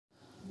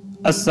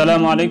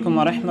আসসালামু আলাইকুম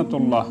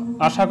রাহমাতুল্লাহ।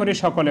 আশা করি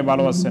সকলে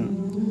ভালো আছেন।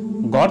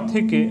 ঘর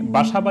থেকে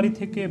বাসাবাড়ি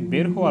থেকে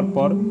বের হওয়ার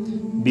পর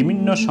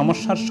বিভিন্ন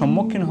সমস্যার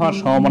সম্মুখীন হওয়ার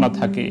সম্ভাবনা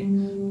থাকে।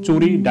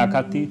 চুরি,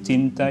 ডাকাতি,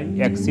 ছিনতাই,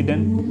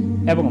 অ্যাক্সিডেন্ট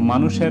এবং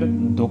মানুষের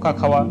ধোঁকা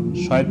খাওয়া,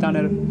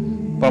 শয়তানের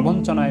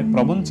প্রবঞ্চনায়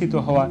প্রবঞ্চিত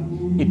হওয়া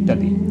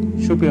ইত্যাদি।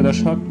 সুপ্রিয়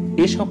দর্শক,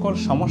 এই সকল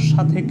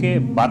সমস্যা থেকে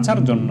বাঁচার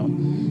জন্য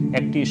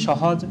একটি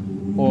সহজ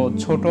ও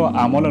ছোট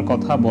আমলের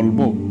কথা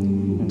বলবো,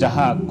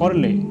 যাহা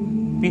করলে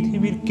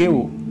পৃথিবীর কেউ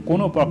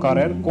কোনো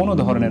প্রকারের কোনো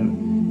ধরনের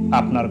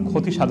আপনার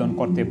ক্ষতি সাধন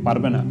করতে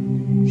পারবে না।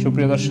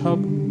 সুপ্রিয় দর্শক,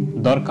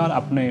 দরকার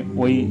আপনি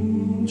ওই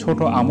ছোট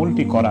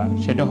আমলটি করা,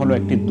 সেটা হলো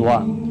একটি দোয়া।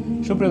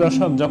 সুপ্রিয়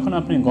দর্শক, যখন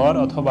আপনি ঘর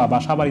অথবা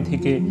বাসাবাড়ি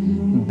থেকে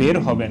বের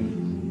হবেন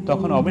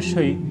তখন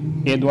অবশ্যই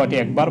এই দোয়াটি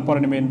একবার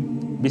পড়ে নেবেন।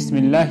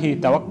 বিসমিল্লাহি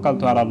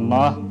তাওয়াক্কালতু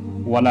আলাল্লাহ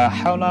ওয়ালা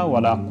হাওলা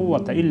ওয়ালা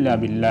কুওয়াতা ইল্লা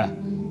বিল্লাহ।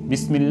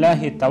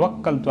 বিসমিল্লাহি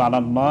তাওয়াক্কালতু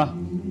আলাল্লাহ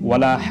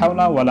ওয়ালা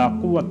হাওলা ওয়ালা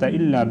কুওয়াতা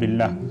ইল্লা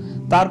বিল্লাহ।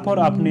 তারপর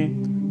আপনি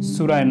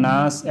সূরা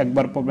নাস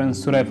একবার পড়বেন,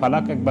 সূরা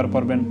ফালাক একবার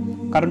পড়বেন,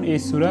 কারণ এই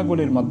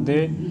সূরাগুলির মধ্যে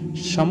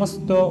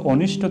সমস্ত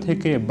অনিষ্ট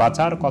থেকে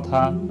বাঁচার কথা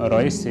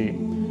রয়েছে।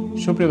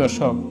 সুপ্রিয়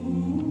দর্শক,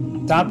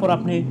 তারপর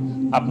আপনি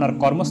আপনার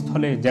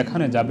কর্মস্থলে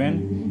যেখানে যাবেন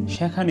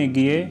সেখানে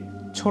গিয়ে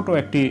ছোট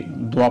একটি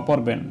দোয়া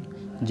পড়বেন,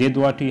 যে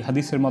দোয়াটি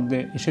হাদিসের মধ্যে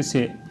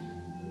এসেছে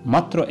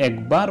মাত্র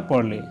একবার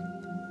পড়লে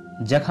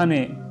যেখানে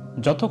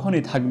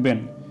যতক্ষণই থাকবেন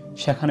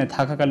সেখানে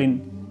থাকাকালীন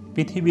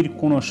পৃথিবীর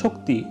কোনো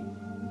শক্তি,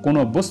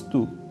 কোনো বস্তু,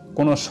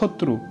 কোনো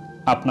শত্রু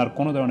আপনার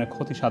কোনো ধরনের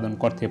ক্ষতি সাধন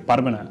করতে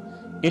পারবে না।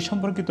 এ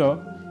সম্পর্কিত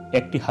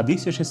একটি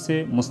হাদিস এসেছে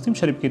মুসলিম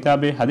শরীফ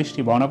কিতাবে।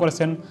 হাদিসটি বর্ণনা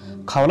করেছেন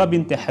খাওলা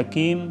বিনতে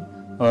হাকিম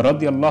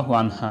রাদিয়াল্লাহু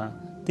আনহা।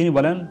 তিনি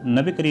বলেন,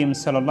 নবী করিম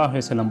সাল্লাল্লাহু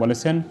আলাইহি ওয়াসাল্লাম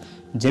বলেছেন,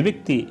 যে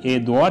ব্যক্তি এই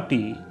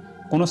দোয়াটি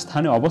কোনো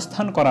স্থানে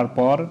অবস্থান করার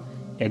পর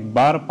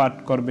একবার পাঠ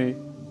করবে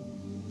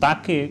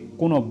তাকে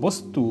কোনো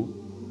বস্তু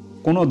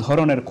কোনো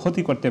ধরনের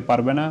ক্ষতি করতে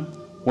পারবে না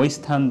ওই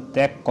স্থান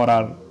ত্যাগ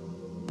করার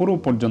পুরো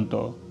পর্যন্ত।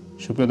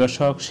 সুপ্রিয়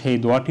দর্শক, সেই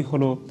দোয়াটি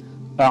হলো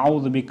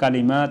আউযু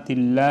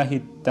বিকালিমাতিল্লাহি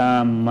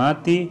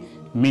তাম্মাতি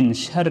মিন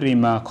শাররি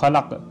মা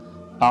খালাক।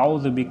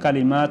 আউযু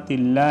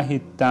বিকালিমাতিল্লাহি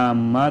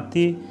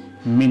তাম্মাতি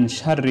মিন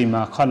শাররি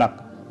মা খালাক।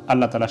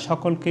 আল্লাহ তাআলা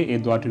সকলকে এই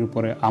দোয়াটির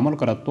উপরে আমল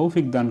করার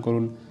তৌফিক দান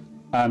করুন।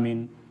 আমিন।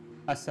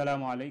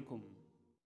 আসসালামু আলাইকুম।